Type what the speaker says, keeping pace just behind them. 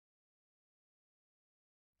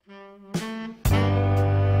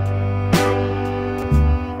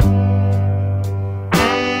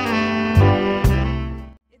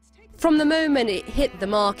From the moment it hit the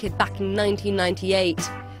market back in 1998,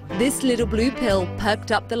 this little blue pill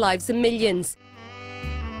perked up the lives of millions.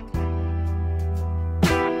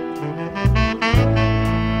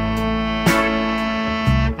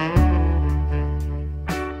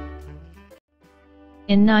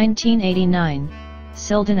 In 1989,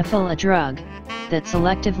 sildenafil, a drug that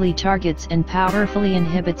selectively targets and powerfully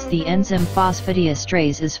inhibits the enzyme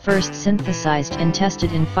phosphodiesterase, is first synthesized and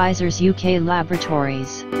tested in Pfizer's UK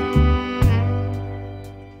laboratories.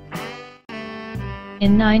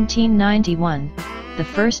 In 1991, the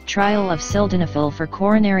first trial of sildenafil for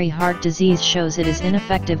coronary heart disease shows it is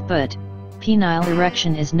ineffective, but penile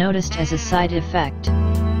erection is noticed as a side effect.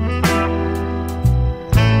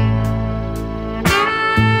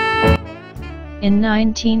 In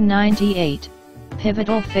 1998,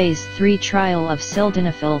 pivotal Phase 3 trial of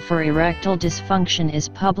sildenafil for erectile dysfunction is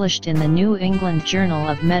published in the New England Journal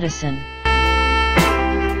of Medicine.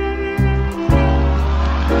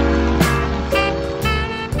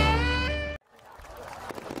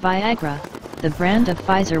 Viagra, the brand of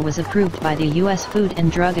Pfizer, was approved by the U.S. Food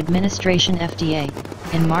and Drug Administration (FDA)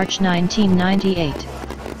 in March 1998.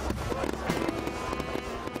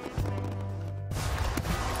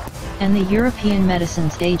 And the European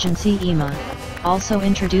Medicines Agency (EMA) also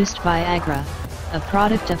introduced Viagra, a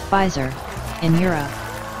product of Pfizer, in Europe,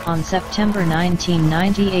 on September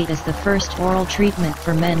 1998 as the first oral treatment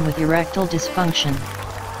for men with erectile dysfunction.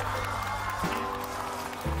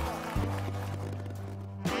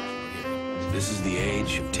 This is the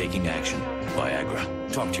age of taking action. Viagra.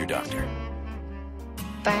 Talk to your doctor.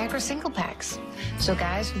 Viagra single packs, so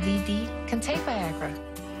guys with ED can take Viagra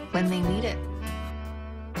when they need it.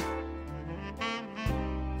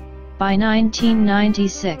 By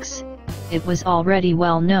 1996, it was already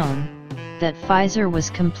well known that Pfizer was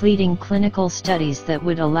completing clinical studies that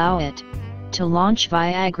would allow it to launch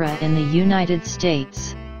Viagra in the United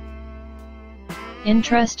States.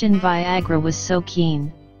 Interest in Viagra was so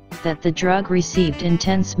keen that the drug received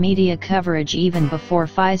intense media coverage even before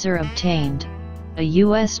Pfizer obtained a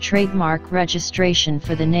U.S. trademark registration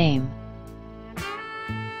for the name.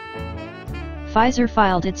 Pfizer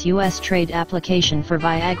filed its U.S. trade application for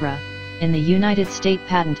Viagra in the United States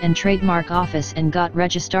Patent and Trademark Office and got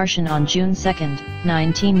registration on June 2,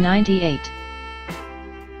 1998.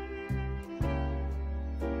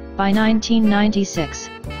 By 1996,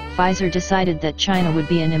 Pfizer decided that China would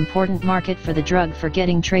be an important market for the drug for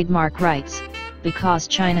getting trademark rights, because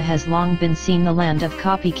China has long been seen the land of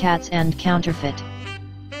copycats and counterfeit.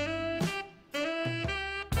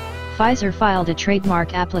 Pfizer filed a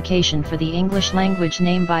trademark application for the English-language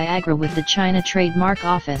name Viagra with the China Trademark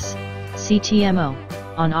Office, CTMO,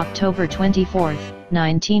 on October 24,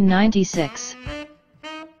 1996.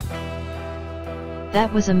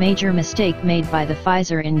 That was a major mistake made by the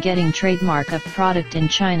Pfizer in getting trademark of product in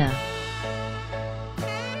China.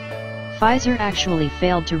 Pfizer actually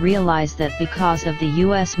failed to realize that because of the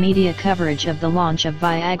US media coverage of the launch of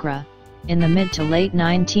Viagra, in the mid to late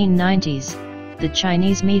 1990s, the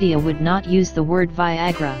Chinese media would not use the word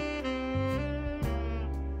Viagra.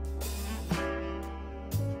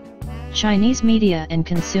 Chinese media and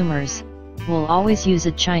consumers will always use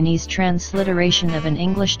a Chinese transliteration of an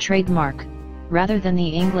English trademark, rather than the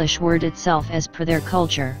English word itself as per their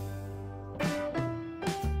culture.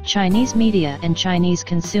 Chinese media and Chinese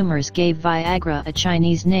consumers gave Viagra a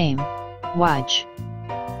Chinese name, Waj,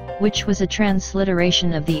 which was a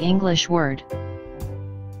transliteration of the English word.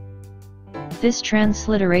 This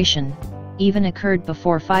transliteration even occurred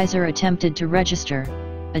before Pfizer attempted to register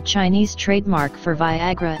a Chinese trademark for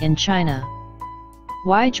Viagra in China.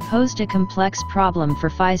 Waj posed a complex problem for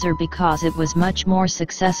Pfizer because it was much more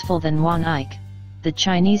successful than Wanike, the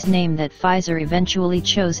Chinese name that Pfizer eventually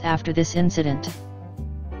chose after this incident.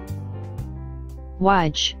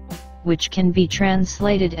 Waj, which can be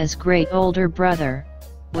translated as Great Older Brother,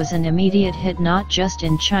 was an immediate hit not just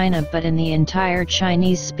in China but in the entire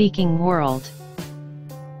Chinese-speaking world.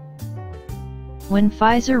 When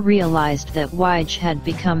Pfizer realized that Waj had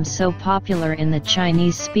become so popular in the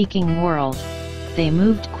Chinese-speaking world, they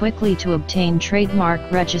moved quickly to obtain trademark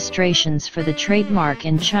registrations for the trademark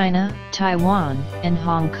in China, Taiwan, and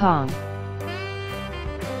Hong Kong.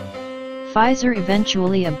 Pfizer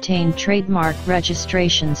eventually obtained trademark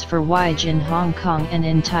registrations for Waj in Hong Kong and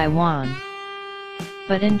in Taiwan.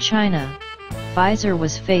 But in China, Pfizer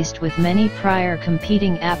was faced with many prior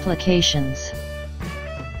competing applications.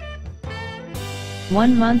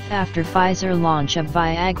 1 month after Pfizer launch of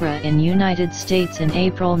Viagra in United States in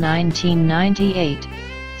April 1998,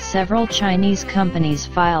 several Chinese companies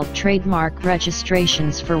filed trademark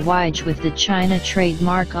registrations for Viagra with the China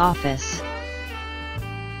Trademark Office.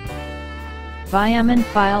 Viagra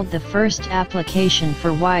filed the first application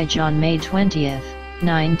for Viagra on May 20,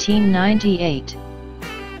 1998.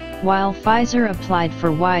 While Pfizer applied for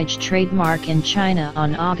Viagra trademark in China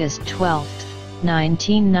on August 12,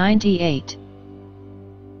 1998.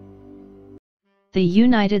 The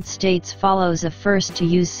United States follows a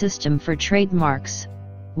first-to-use system for trademarks,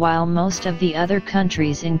 while most of the other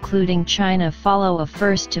countries including China follow a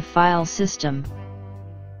first-to-file system.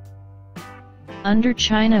 Under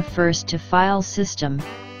China first-to-file system,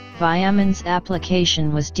 Viagra's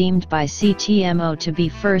application was deemed by CTMO to be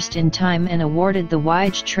first in time and awarded the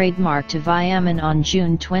Viagra trademark to Viagra on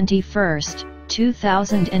June 21,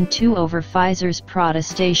 2002 over Pfizer's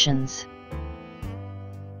protestations.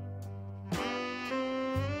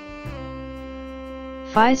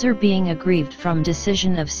 Pfizer, being aggrieved from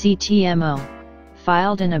decision of CTMO,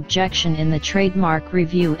 filed an objection in the Trademark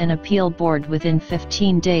Review and Appeal Board within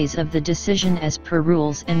 15 days of the decision as per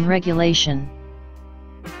rules and regulation.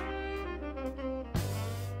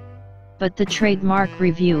 But the Trademark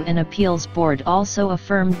Review and Appeals Board also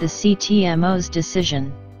affirmed the CTMO's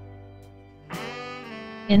decision.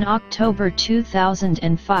 In October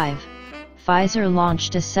 2005, Pfizer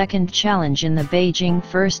launched a second challenge in the Beijing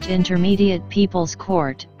First Intermediate People's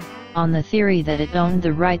Court, on the theory that it owned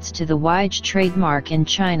the rights to the Viagra trademark in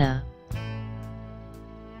China.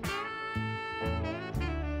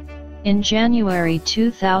 In January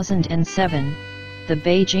 2007, the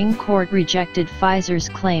Beijing court rejected Pfizer's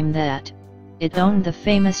claim that it owned the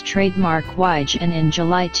famous trademark Viagra, and in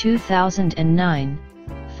July 2009,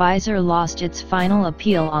 Pfizer lost its final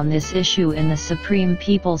appeal on this issue in the Supreme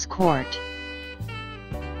People's Court.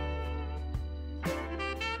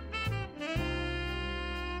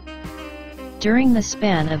 During the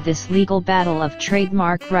span of this legal battle of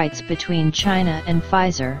trademark rights between China and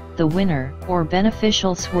Pfizer, the winner or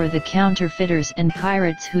beneficials were the counterfeiters and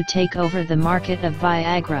pirates who take over the market of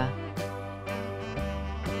Viagra.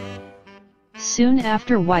 Soon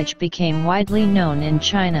after Viagra became widely known in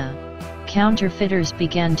China, counterfeiters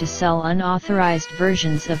began to sell unauthorized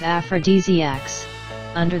versions of aphrodisiacs,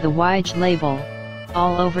 under the Viagra label,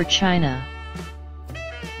 all over China.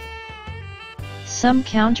 Some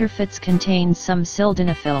counterfeits contain some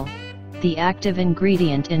sildenafil, the active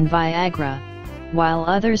ingredient in Viagra, while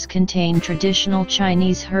others contain traditional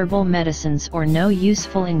Chinese herbal medicines or no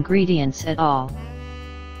useful ingredients at all.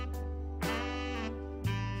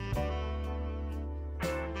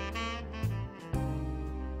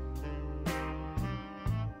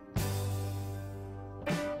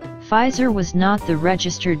 Pfizer was not the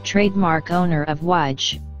registered trademark owner of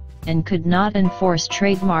Viagra, and could not enforce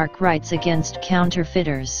trademark rights against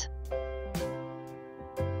counterfeiters.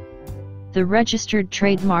 The registered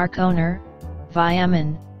trademark owner,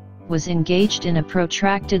 Viagra, was engaged in a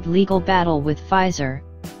protracted legal battle with Pfizer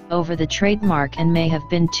over the trademark and may have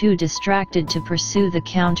been too distracted to pursue the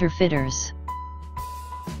counterfeiters.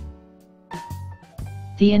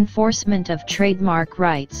 The enforcement of trademark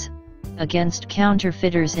rights against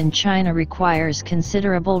counterfeiters in China requires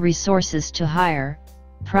considerable resources to hire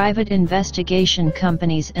private investigation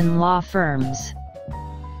companies and law firms.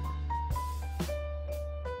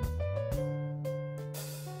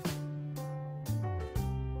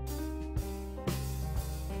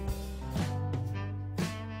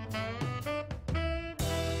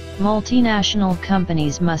 Multinational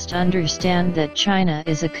companies must understand that China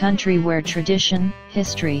is a country where tradition,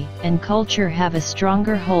 history, and culture have a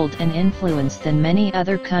stronger hold and influence than many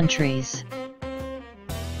other countries.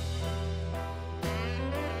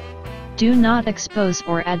 Do not expose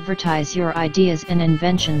or advertise your ideas and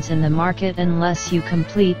inventions in the market unless you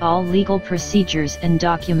complete all legal procedures and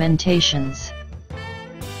documentations.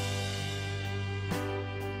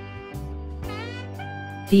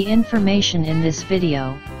 The information in this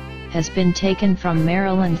video has been taken from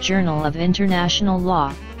Maryland Journal of International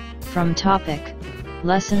Law, from topic,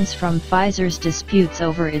 Lessons from Pfizer's disputes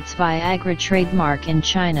over its Viagra trademark in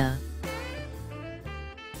China.